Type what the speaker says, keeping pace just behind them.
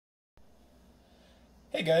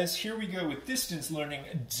Hey guys, here we go with distance learning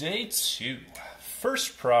day 2.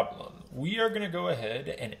 First problem, we are going to go ahead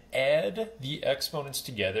and add the exponents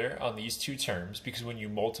together on these two terms because when you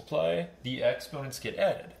multiply, the exponents get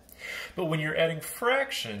added. But when you're adding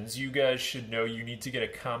fractions, you guys should know you need to get a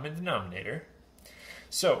common denominator.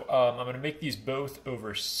 So I'm going to make these both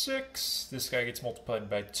over 6. This guy gets multiplied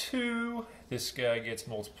by 2. This guy gets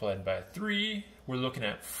multiplied by 3. We're looking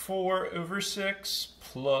at 4 over 6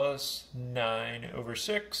 plus 9 over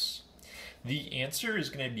 6. The answer is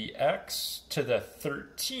going to be x to the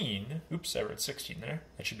 13. Oops, I wrote 16 there.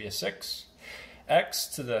 That should be a 6. X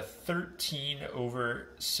to the 13 over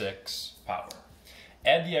 6 power.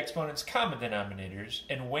 Add the exponents' common denominators,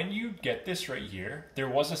 and when you get this right here, there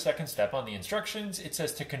was a second step on the instructions. It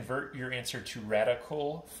says to convert your answer to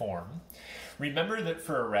radical form. Remember that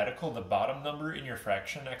for a radical, the bottom number in your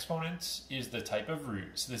fraction exponents is the type of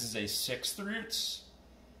root. So this is a 6th root,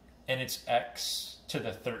 and it's x to the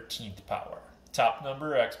 13th power. Top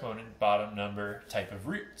number, exponent, bottom number, type of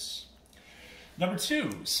roots. Number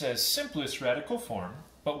 2 says simplest radical form.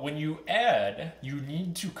 But when you add, you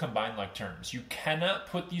need to combine like terms. You cannot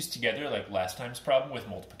put these together like last time's problem with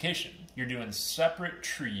multiplication. You're doing separate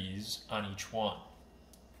trees on each one.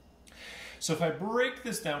 So if I break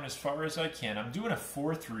this down as far as I can, I'm doing a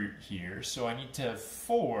 4th root here, so I need to have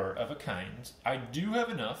 4 of a kind. I do have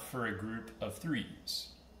enough for a group of 3's.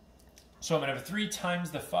 So I'm going to have 3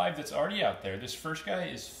 times the 5 that's already out there. This first guy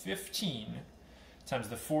is 15 times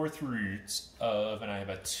the 4th root of, and I have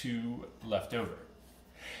a 2 left over.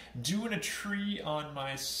 Doing a tree on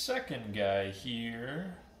my second guy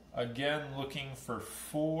here, again looking for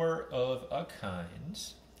 4 of a kind,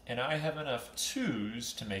 and I have enough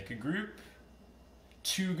 2's to make a group.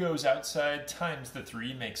 2 goes outside times the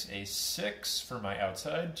 3 makes a 6 for my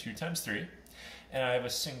outside, 2 times 3, and I have a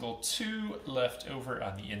single 2 left over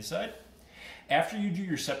on the inside. After you do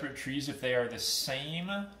your separate trees, if they are the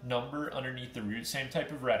same number underneath the root, same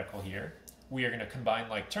type of radical here, we are going to combine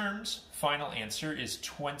like terms. Final answer is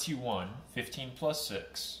 21, 15 plus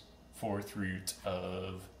 6, 4th root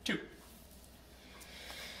of 2.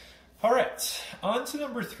 All right, on to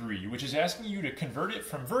number 3, which is asking you to convert it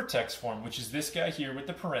from vertex form, which is this guy here with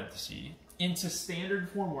the parenthesis, into standard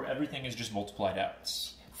form where everything is just multiplied out.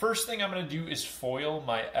 First thing I'm going to do is FOIL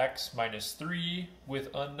my x minus 3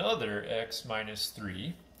 with another x minus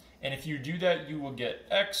 3. And if you do that, you will get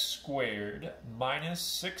x squared minus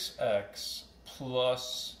 6x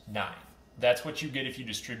plus 9. That's what you get if you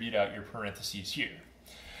distribute out your parentheses here.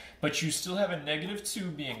 But you still have a negative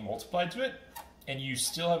 2 being multiplied to it, and you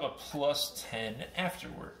still have a plus 10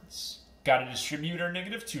 afterwards. Got to distribute our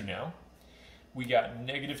negative 2 now. We got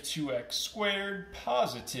negative 2x squared,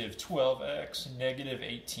 positive 12x, negative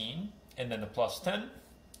 18, and then the plus 10.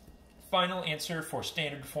 Final answer for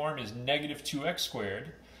standard form is negative 2x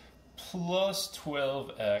squared plus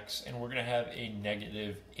 12x, and we're going to have a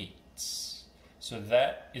negative 8. So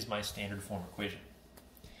that is my standard form equation.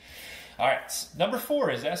 All right, number 4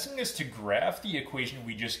 is asking us to graph the equation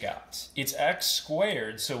we just got. It's x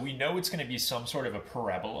squared, so we know it's going to be some sort of a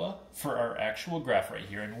parabola for our actual graph right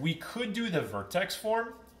here, and we could do the vertex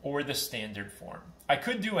form or the standard form. I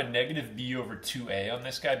could do a negative b over 2a on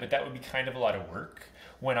this guy, but that would be kind of a lot of work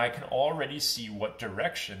when I can already see what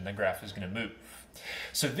direction the graph is going to move.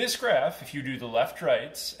 So this graph, if you do the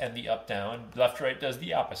left-right and the up-down, left-right does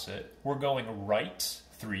the opposite. We're going right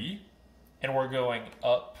 3, and we're going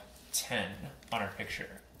up 10 on our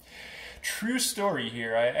picture. True story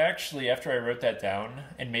here, I actually, after I wrote that down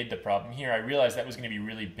and made the problem here, I realized that was going to be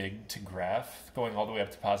really big to graph, going all the way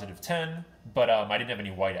up to positive 10, but I didn't have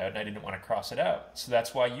any whiteout and I didn't want to cross it out. So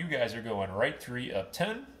that's why you guys are going right 3, up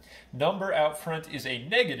 10. Number out front is a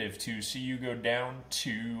negative 2, so you go down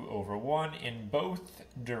 2 over 1 in both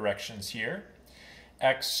directions here.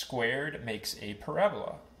 X squared makes a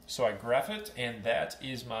parabola. So I graph it, and that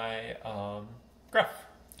is my graph.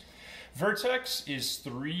 Vertex is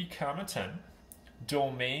 3, 10.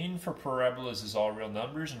 Domain for parabolas is all real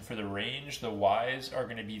numbers, and for the range, the y's are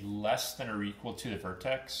going to be less than or equal to the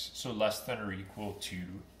vertex, so less than or equal to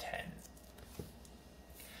 10.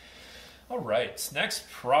 All right, next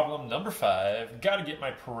problem, number 5. Got to get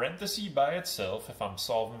my parenthesis by itself if I'm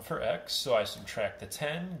solving for x, so I subtract the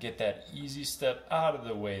 10, get that easy step out of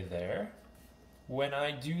the way there. When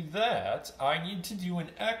I do that, I need to do an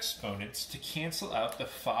exponent to cancel out the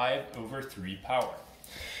 5 over 3 power.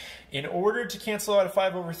 In order to cancel out a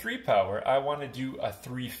 5 over 3 power, I want to do a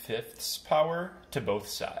 3/5 power to both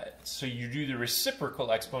sides. So you do the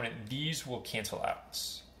reciprocal exponent, these will cancel out.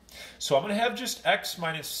 So I'm going to have just x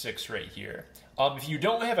minus 6 right here. If you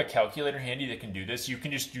don't have a calculator handy that can do this, you can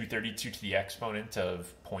just do 32 to the exponent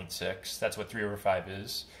of 0.6. That's what 3 over 5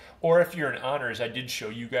 is. Or if you're in honors, I did show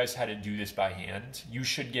you guys how to do this by hand. You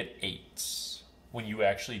should get 8s when you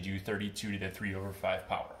actually do 32 to the 3 over 5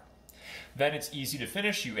 power. Then it's easy to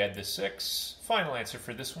finish. You add the 6. Final answer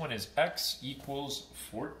for this one is x equals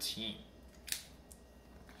 14.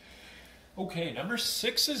 Okay, number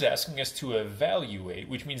 6 is asking us to evaluate,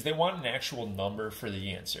 which means they want an actual number for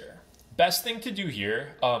the answer. Best thing to do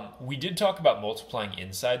here, we did talk about multiplying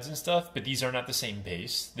insides and stuff, but these are not the same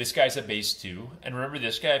base. This guy's a base 2, and remember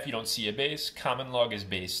this guy, if you don't see a base, common log is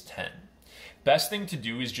base 10. Best thing to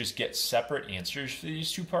do is just get separate answers for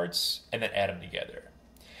these two parts and then add them together.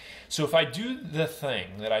 So if I do the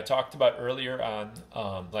thing that I talked about earlier on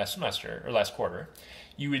last semester, or last quarter,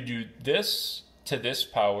 you would do this to this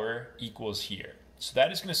power equals here. So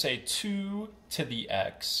that is going to say 2 to the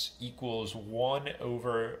x equals 1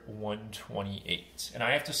 over 128. And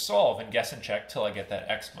I have to solve and guess and check till I get that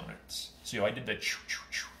exponent. So I did the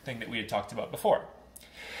thing that we had talked about before.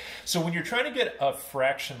 So when you're trying to get a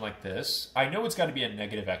fraction like this, I know it's got to be a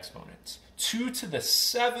negative exponent. 2 to the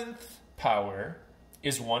 7th power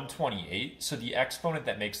is 128. So the exponent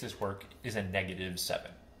that makes this work is a negative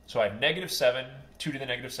 7. So I have negative 7. 2 to the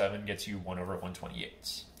negative 7 gets you 1 over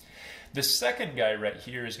 128. The second guy right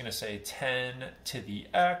here is going to say 10 to the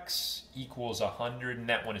x equals 100, and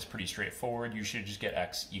that one is pretty straightforward. You should just get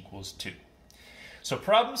x equals 2. So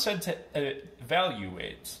problem said to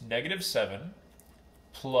evaluate negative 7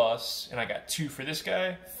 plus, and I got 2 for this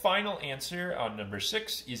guy. Final answer on number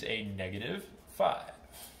 6 is a negative 5.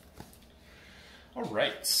 All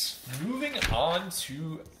right, moving on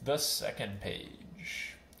to the second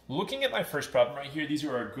page. Looking at my first problem right here, these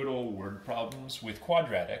are our good old word problems with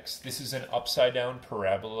quadratics. This is an upside down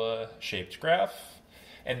parabola shaped graph,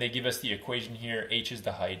 and they give us the equation here. H is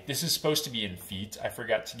the height. This is supposed to be in feet. I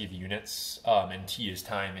forgot to give units, and t is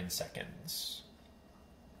time in seconds.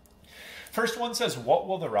 First one says, what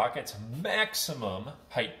will the rocket's maximum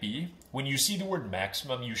height be? When you see the word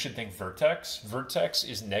maximum, you should think vertex. Vertex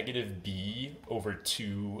is negative b over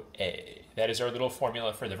 2a. That is our little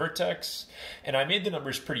formula for the vertex. And I made the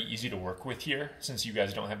numbers pretty easy to work with here, since you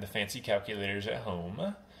guys don't have the fancy calculators at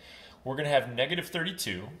home. We're going to have negative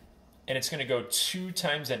 32, and it's going to go 2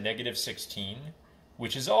 times a negative 16,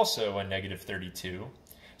 which is also a negative 32.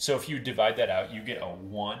 So if you divide that out, you get a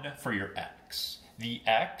 1 for your x. The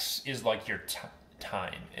x is like your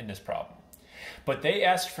time in this problem. But they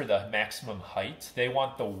asked for the maximum height. They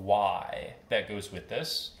want the y that goes with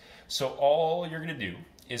this. So all you're going to do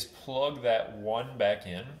is plug that 1 back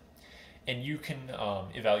in, and you can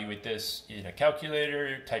evaluate this in a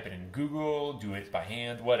calculator, type it in Google, do it by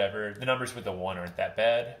hand, whatever. The numbers with the 1 aren't that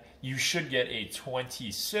bad. You should get a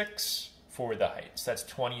 26 for the height. So that's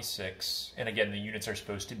 26. And again, the units are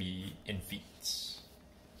supposed to be in feet.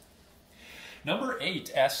 Number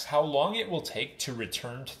 8 asks how long it will take to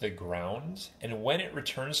return to the ground, and when it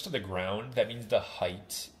returns to the ground, that means the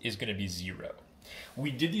height is going to be 0.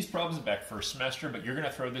 We did these problems back first semester, but you're going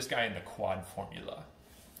to throw this guy in the quad formula.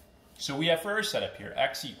 So we have for our setup here,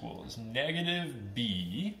 x equals negative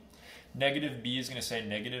b. Negative b is going to say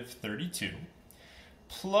negative 32,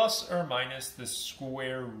 plus or minus the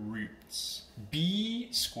square roots. B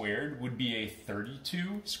squared would be a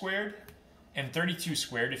 32 squared. And 32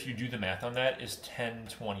 squared, if you do the math on that, is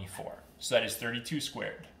 1024. So that is 32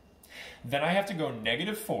 squared. Then I have to go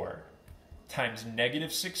negative 4 times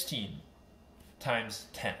negative 16 times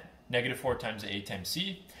 10. Negative 4 times a times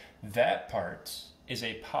c. That part is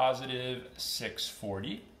a positive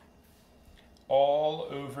 640. All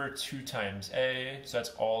over 2 times a, so that's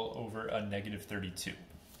all over a negative 32.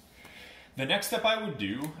 The next step I would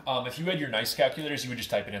do, if you had your nice calculators, you would just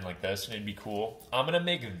type it in like this, and it'd be cool. I'm going to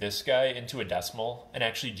make this guy into a decimal and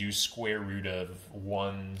actually do square root of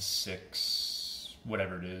 1/6,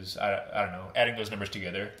 whatever it is. I don't know, adding those numbers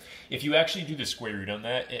together. If you actually do the square root on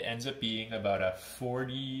that, it ends up being about a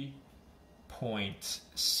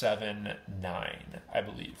 40.79, I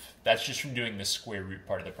believe. That's just from doing the square root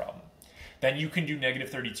part of the problem. Then you can do negative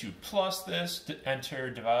 32 plus this, enter,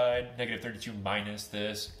 divide, negative 32 minus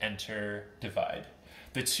this, enter, divide.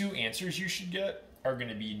 The two answers you should get are going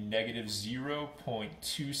to be negative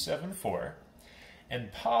 0.274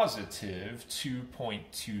 and positive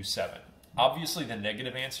 2.27. Obviously, the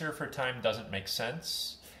negative answer for time doesn't make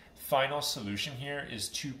sense. Final solution here is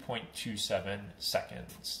 2.27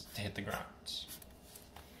 seconds to hit the ground.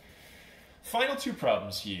 Final two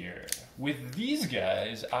problems here. With these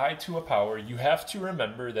guys, I to a power, you have to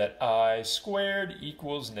remember that I squared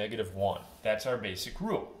equals negative 1. That's our basic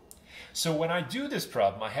rule. So when I do this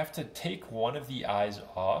problem, I have to take one of the i's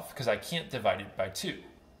off because I can't divide it by 2.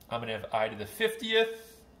 I'm going to have I to the 50th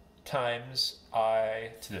times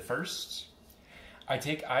I to the first. I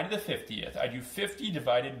take I to the 50th. I do 50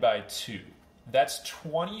 divided by 2. That's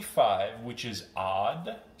 25, which is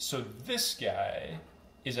odd. So this guy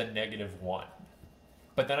is a -1.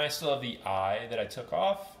 But then I still have the I that I took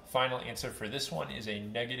off. Final answer for this one is a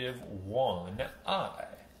 -1i.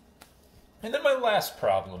 And then my last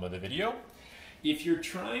problem of the video. If you're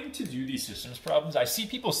trying to do these systems problems, I see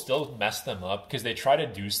people still mess them up because they try to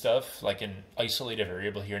do stuff like an isolated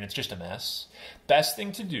variable here and it's just a mess. Best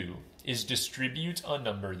thing to do is distribute a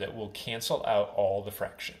number that will cancel out all the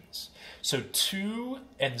fractions. So 2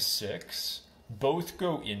 and 6 both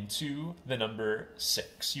go into the number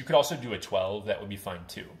 6. You could also do a 12, that would be fine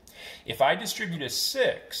too. If I distribute a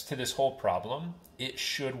 6 to this whole problem, it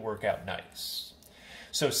should work out nice.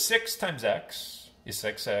 So 6 times x is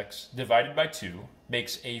 6x divided by 2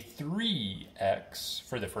 makes a 3x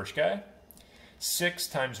for the first guy. 6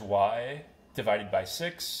 times y divided by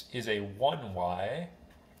 6 is a 1y.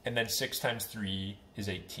 And then 6 times 3 is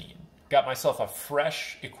 18. Got myself a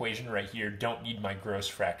fresh equation right here. Don't need my gross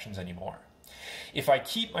fractions anymore. If I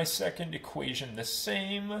keep my second equation the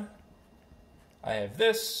same, I have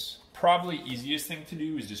this. Probably easiest thing to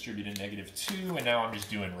do is distribute a -2. And now I'm just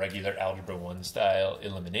doing regular Algebra 1 style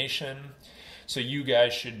elimination. So you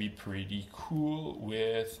guys should be pretty cool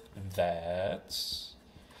with that.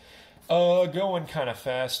 Going kind of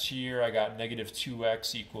fast here. I got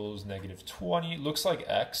 -2x equals -20. Looks like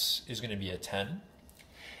x is going to be a 10.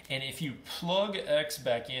 And if you plug x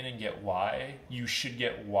back in and get y, you should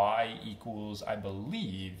get y equals, I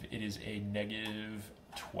believe, it is a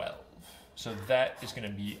 -12. So that is going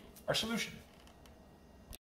to be our solution.